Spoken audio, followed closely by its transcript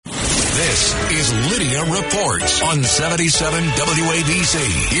This is Lidia Reports on 77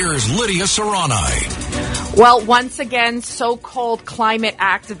 WABC. Here's Lydia Serrani. Well, once again, so-called climate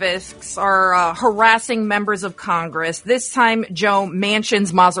activists are harassing members of Congress. This time, Joe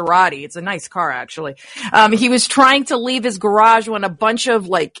Manchin's Maserati. It's a nice car, actually. He was trying to leave his garage when a bunch of,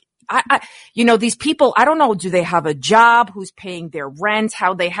 these people, I don't know, do they have a job? Who's paying their rent?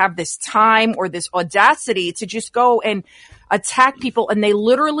 How they have this time or this audacity to just go and attack people? And they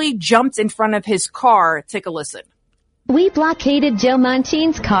literally jumped in front of his car. Take a listen. We blockaded Joe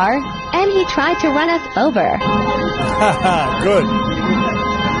Manchin's car, and he tried to run us over. Good.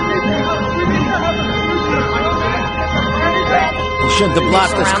 You shouldn't have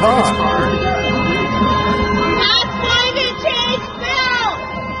blocked his car. That's climate change, Bill!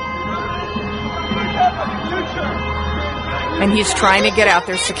 And he's trying to get out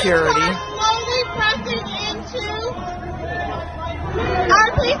their security. Slowly pressing into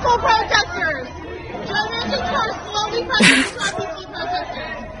our peaceful protesters. Joe Manchin's car slowly pressing into our peaceful protesters.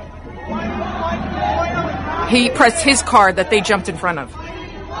 He pressed his car that they jumped in front of.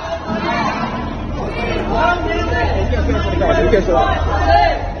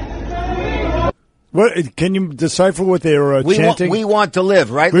 What, can you decipher what they're chanting? We want to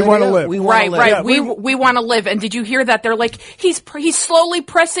live, right? We want to live. Right. Yeah, we want to live. And did you hear that? They're like, he's slowly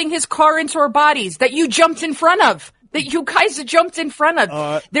pressing his car into our bodies that you jumped in front of. That you guys jumped in front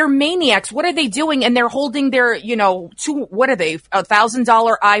of. They're maniacs. What are they doing? And they're holding their, what are they?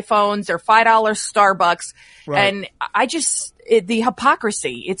 $1,000 iPhones or $5 Starbucks. Right. And the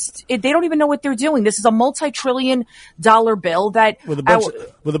hypocrisy. They don't even know what they're doing. This is a multi-trillion dollar bill that with a bunch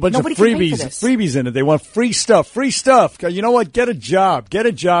of freebies in it. They want free stuff. You know what? Get a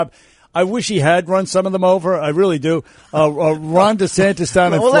job. I wish he had run some of them over. I really do. Ron DeSantis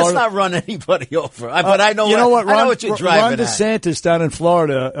down in Florida. Well, let's not run anybody over. But I know. You know what? I know what you're driving Ron DeSantis down in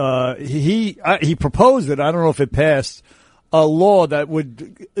Florida. He proposed it. I don't know if it passed a law that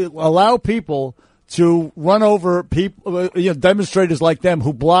would allow people to run over people, demonstrators like them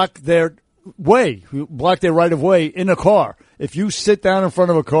who block their right of way in a car. If you sit down in front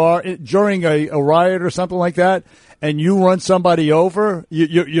of a car during a riot or something like that, and you run somebody over,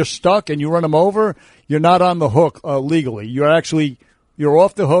 you're stuck and you run them over, you're not on the hook legally. You're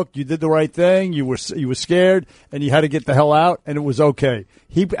off the hook. You did the right thing. You were scared and you had to get the hell out, and it was okay.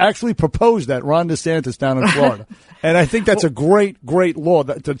 He actually proposed that, Ron DeSantis down in Florida. And I think that's a great law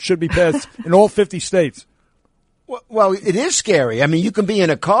that should be passed in all 50 states. Well, it is scary. I mean, you can be in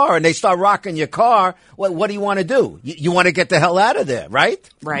a car and they start rocking your car. What do you want to do? You want to get the hell out of there, right?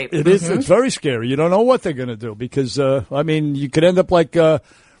 Right. It is. It's very scary. You don't know what they're going to do because, you could end up like,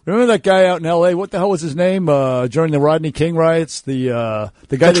 remember that guy out in L.A.? What the hell was his name during the Rodney King riots? The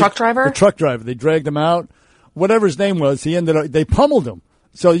guy, the truck driver? The truck driver. They dragged him out. Whatever his name was, they pummeled him.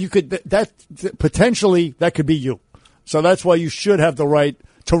 So you could, potentially, that could be you. So that's why you should have the right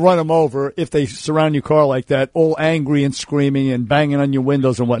to run them over if they surround your car like that, all angry and screaming and banging on your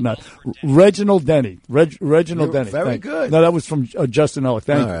windows and whatnot. Reginald Denny. Reginald Denny. Very good. No, that was from Justin Ellick.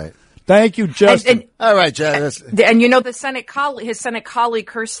 Thank you. Right. Thank you, Justin. All right, Justin. And the his Senate colleague,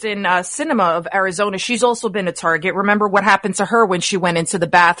 Kirsten Sinema of Arizona, she's also been a target. Remember what happened to her when she went into the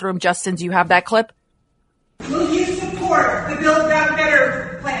bathroom? Justin, do you have that clip? Will you support the Build Back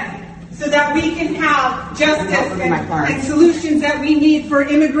Better plan so that we can have justice and solutions that we need for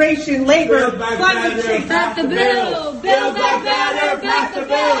immigration, labor, climate change? Pass the bill! Build Back Better! Pass the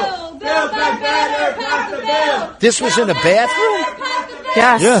bill! Build Back Better! Pass the bill! This was in a bathroom?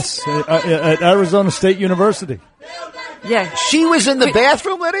 Yes, at Arizona State University. Yeah. She was in the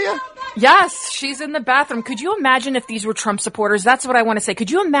bathroom, Lydia? Yes, she's in the bathroom. Could you imagine if these were Trump supporters? That's what I want to say. Could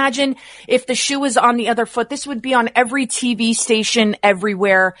you imagine if the shoe was on the other foot? This would be on every TV station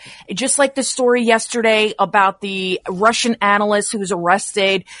everywhere. Just like the story yesterday about the Russian analyst who was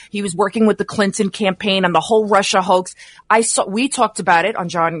arrested. He was working with the Clinton campaign on the whole Russia hoax. We talked about it on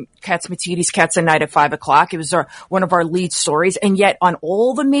John Catsimatidis' Cats at Night at 5:00. It was one of our lead stories. And yet on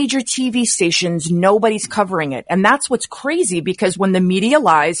all the major TV stations, nobody's covering it. And that's what's crazy, because when the media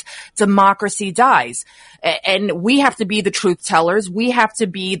lies, democracy dies. And we have to be the truth tellers. We have to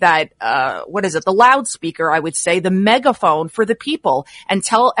be that, the loudspeaker, I would say, the megaphone for the people, and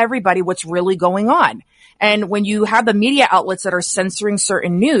tell everybody what's really going on. And when you have the media outlets that are censoring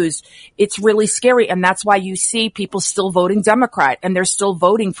certain news, it's really scary. And that's why you see people still voting Democrat, and they're still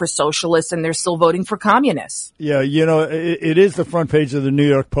voting for socialists, and they're still voting for communists. Yeah, it is the front page of the New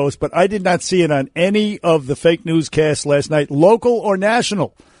York Post, but I did not see it on any of the fake newscasts last night, local or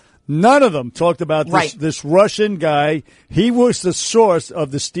national. None of them talked about this Russian guy. He was the source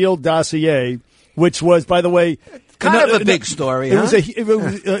of the Steele dossier, which was, by the way, Kind of a big story, It huh? was if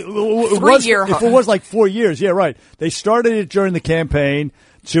it was like 4 years. Yeah, right. They started it during the campaign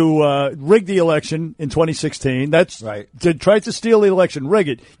to rig the election in 2016. That's right. To try to steal the election, rig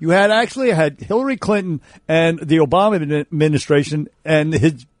it. You had Hillary Clinton and the Obama administration and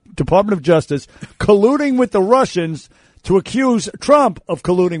his Department of Justice colluding with the Russians to accuse Trump of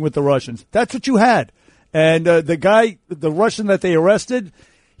colluding with the Russians. That's what you had. And the Russian that they arrested,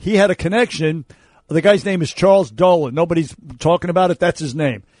 he had a connection. The guy's name is Charles Dolan. Nobody's talking about it. That's his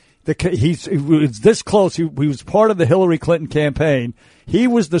name. He was this close. He was part of the Hillary Clinton campaign. He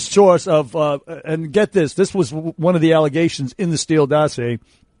was the source of, and get this was one of the allegations in the Steele dossier,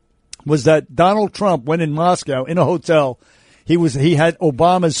 was that Donald Trump went in Moscow in a hotel. He had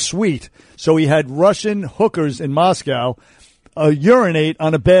Obama's suite, so he had Russian hookers in Moscow urinate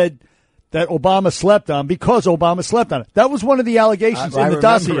on a bed that Obama slept on because Obama slept on it. That was one of the allegations in the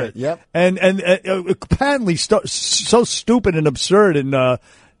dossier. It. Yep. And apparently so stupid and absurd and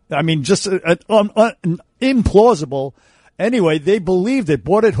just implausible. Anyway, they believed it,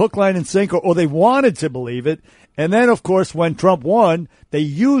 bought it hook, line, and sinker, or they wanted to believe it. And then, of course, when Trump won, they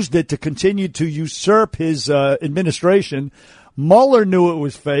used it to continue to usurp his administration. Mueller knew it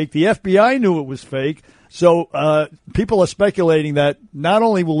was fake. The FBI knew it was fake. So people are speculating that not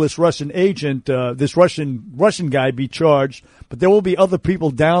only will this Russian agent, this Russian guy be charged, but there will be other people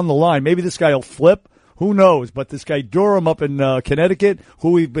down the line. Maybe this guy will flip. Who knows? But this guy Durham up in Connecticut,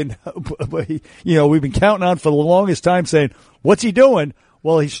 who we've been counting on for the longest time, saying, what's he doing?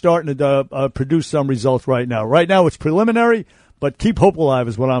 Well, he's starting to produce some results right now. Right now it's preliminary, but keep hope alive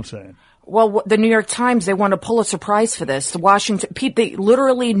is what I'm saying. Well, the New York Times, they won a Pulitzer Prize for this. The Washington,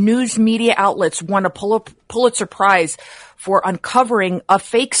 literally news media outlets won a Pulitzer Prize for uncovering a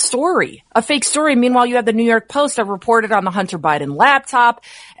fake story. A fake story. Meanwhile, you have the New York Post that reported on the Hunter Biden laptop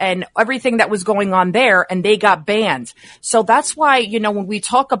and everything that was going on there, and they got banned. So that's why, when we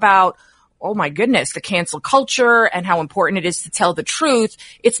talk about, oh my goodness, the cancel culture and how important it is to tell the truth,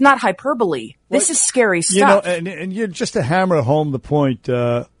 it's not hyperbole. This is scary stuff. And you're just to hammer home the point,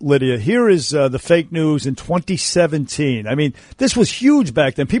 Lydia, here is the fake news in 2017. I mean, this was huge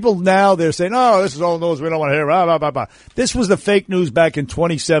back then. People now, they're saying, oh, this is all news we don't want to hear. Blah, blah, blah, blah. This was the fake news back in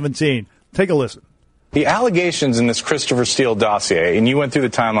 2017. Take a listen. The allegations in this Christopher Steele dossier, and you went through the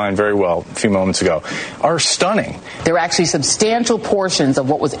timeline very well a few moments ago, are stunning. There are actually substantial portions of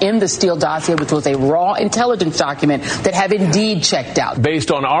what was in the Steele dossier, which was a raw intelligence document, that have indeed checked out. Based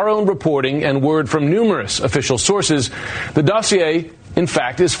on our own reporting and word from numerous official sources, the dossier, in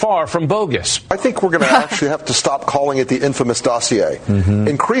fact, is far from bogus. I think we're going to actually have to stop calling it the infamous dossier. Mm-hmm.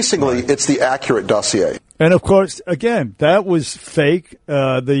 Increasingly, it's the accurate dossier. And, of course, again, that was fake.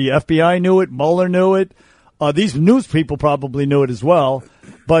 The FBI knew it. Mueller knew it. These news people probably knew it as well.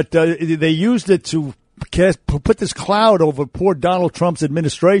 But they used it to put this cloud over poor Donald Trump's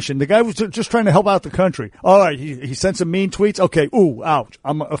administration. The guy was just trying to help out the country. All right, he sent some mean tweets. Okay, ooh, ouch,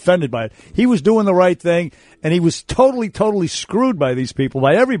 I'm offended by it. He was doing the right thing, and he was totally screwed by these people,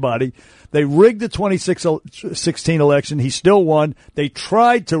 by everybody. They rigged the 2016 election. He still won. They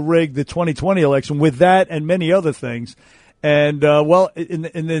tried to rig the 2020 election with that and many other things. And, in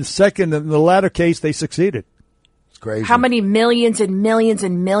the latter case, they succeeded. Crazy. How many millions and millions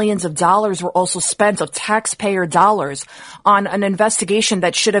and millions of dollars were also spent of taxpayer dollars on an investigation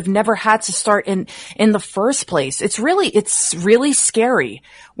that should have never had to start in the first place? It's really scary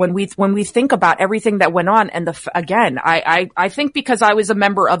when we think about everything that went on. And I think because I was a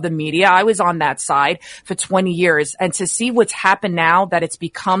member of the media, I was on that side for 20 years, and to see what's happened now, that it's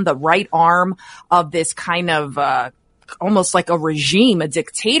become the right arm of this kind of, almost like a regime, a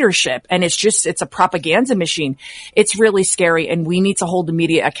dictatorship, and it's a propaganda machine. It's really scary, and we need to hold the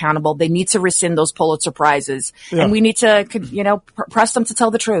media accountable. They need to rescind those Pulitzer Prizes, and we need to, press them to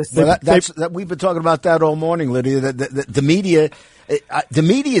tell the truth. Well, we've been talking about that all morning, Lydia. The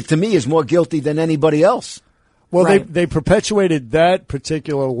media to me is more guilty than anybody else. Well, right. They perpetuated that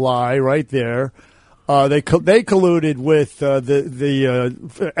particular lie right there. They colluded with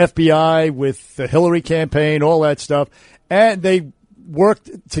the FBI, with the Hillary campaign, all that stuff, and they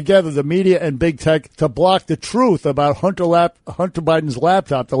worked together, the media and big tech, to block the truth about Hunter Biden's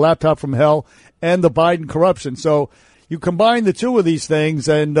laptop, the laptop from hell, and the Biden corruption. So you combine the two of these things,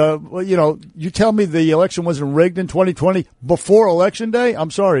 and you tell me the election wasn't rigged in 2020 before Election Day?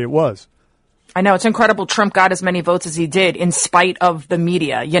 I'm sorry, it was. I know, it's incredible Trump got as many votes as he did in spite of the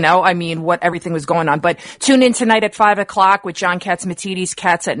media, what everything was going on. But tune in tonight at 5:00 with John Catsimatidis,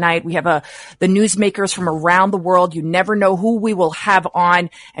 Cats at Night. We have the newsmakers from around the world. You never know who we will have on,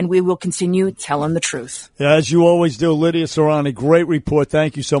 and we will continue telling the truth. As you always do, Lidia Serrani, great report.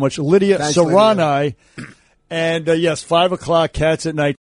 Thank you so much. Lydia Serrani And yes, 5 o'clock, Cats at Night.